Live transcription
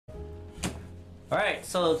Alright,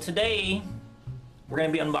 so today we're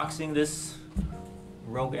going to be unboxing this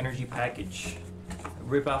Rogue Energy package.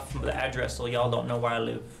 Rip off the address so y'all don't know where I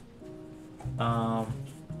live.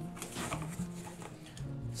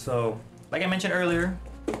 So, like I mentioned earlier,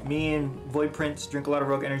 me and Void Prince drink a lot of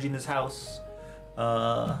Rogue Energy in this house.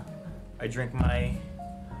 I drink my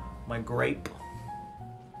grape.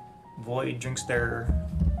 Void drinks their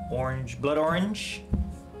blood orange.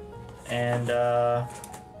 And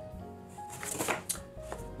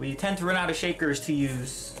we tend to run out of shakers to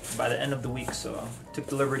use by the end of the week, so I took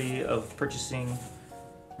the liberty of purchasing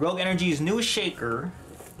Rogue Energy's newest shaker.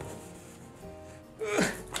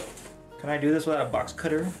 Can I do this without a box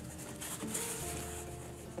cutter?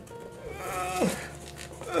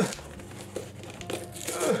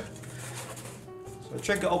 So the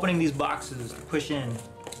trick of opening these boxes is to push in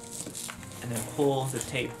and then pull the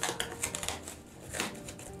tape.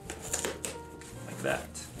 Like that.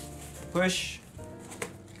 Push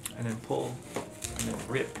and then pull and then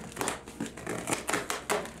rip.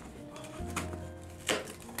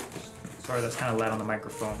 Sorry, that's kind of loud on the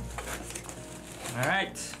microphone.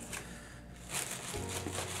 Alright.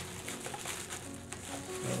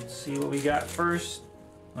 Let's see what we got first.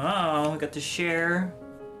 Oh, we got to share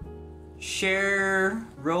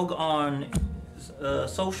Rogue on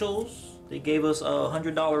socials. They gave us a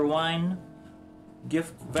 $100 wine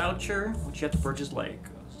gift voucher, which you have to purchase like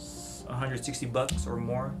 160 bucks or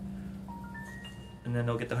more, and then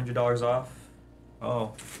they'll get the $100 off.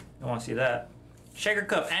 Oh, I want to see that. Shaker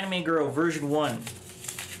Cup Anime Girl version 1.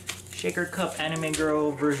 Shaker Cup Anime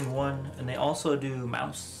Girl version 1, and they also do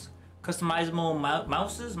customizable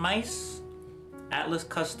mice, Atlas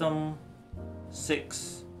Custom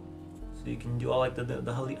 6. So you can do all like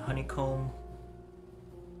the honeycomb,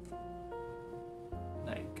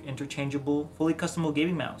 like interchangeable, fully customable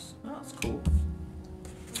gaming mouse. Oh, that's cool.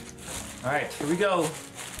 All right, here we go.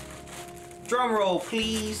 Drum roll,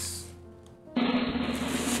 please.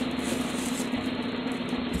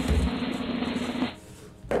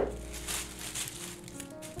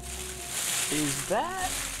 Is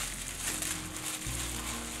that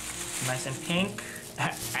nice and pink?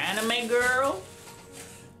 Anime Girl?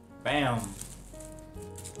 Bam.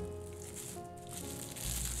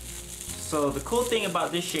 So the cool thing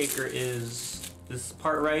about this shaker is this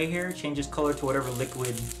part right here changes color to whatever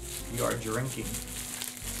liquid you are drinking.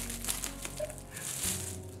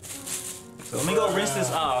 So let me go rinse this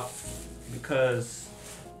off because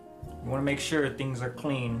we want to make sure things are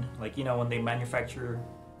clean. Like, you know, when they manufacture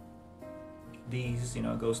these, you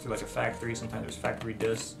know, it goes through like a factory. Sometimes there's factory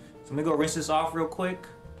dust. So let me go rinse this off real quick,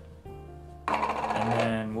 and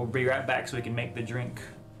then we'll be right back so we can make the drink.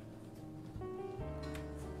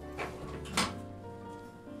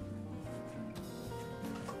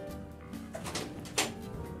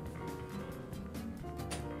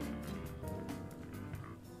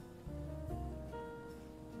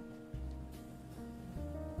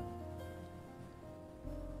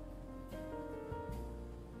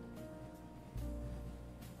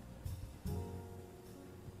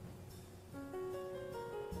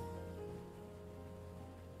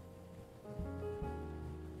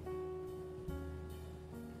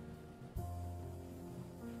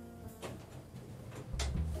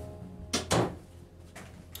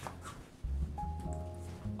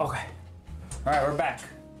 Okay. Alright, we're back.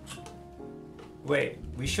 Wait,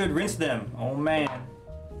 we should rinse them. Oh man.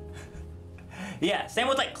 Yeah, same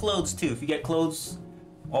with like clothes too. If you get clothes,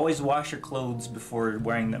 always wash your clothes before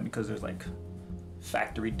wearing them because there's like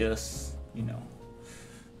factory dust, you know.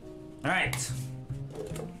 Alright.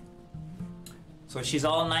 So she's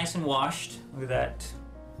all nice and washed. Look at that.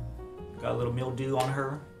 Got a little mildew on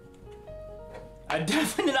her. I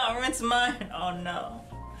definitely did not rinse mine. Oh no.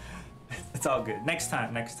 It's all good. Next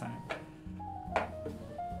time.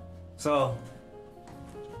 So,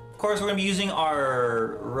 of course, we're gonna be using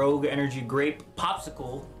our Rogue Energy Grape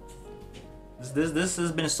Popsicle. This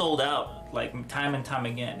has been sold out like time and time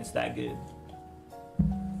again. It's that good.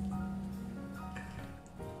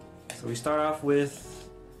 So we start off with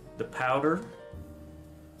the powder.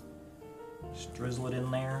 Just drizzle it in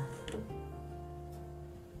there.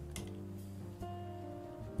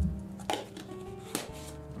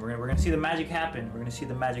 We're gonna see the magic happen. We're gonna see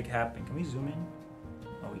the magic happen. Can we zoom in?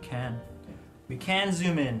 Oh, we can. We can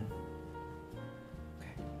zoom in.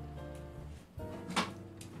 Okay.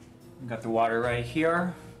 We got the water right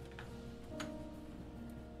here.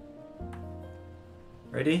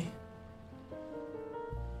 Ready?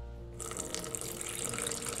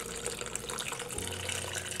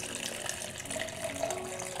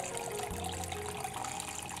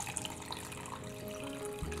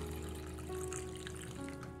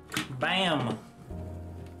 Bam!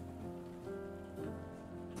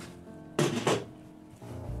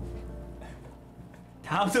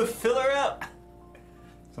 Time to fill her up.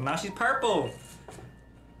 So now she's purple.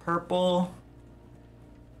 Purple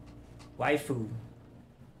waifu.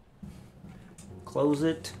 Close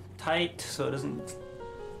it tight so it doesn't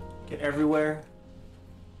get everywhere.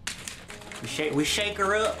 We shake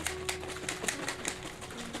her up.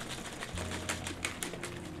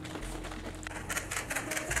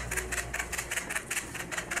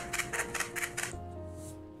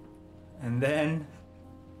 And then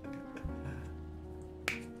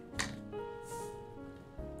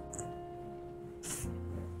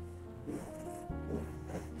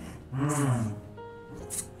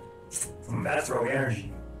that's Rogue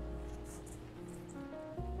Energy.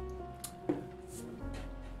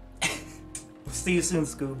 We'll see you soon,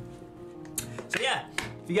 Scoob. So yeah,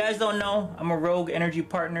 if you guys don't know, I'm a Rogue Energy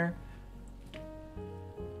partner.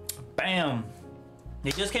 Bam!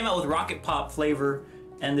 They just came out with Rocket Pop flavor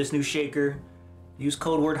and this new shaker. Use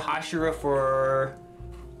code word Hashira for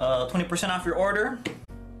 20% off your order.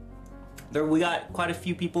 We got quite a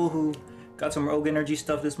few people who got some Rogue Energy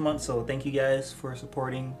stuff this month, so thank you guys for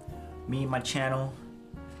supporting me, my channel,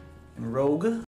 and Rogue.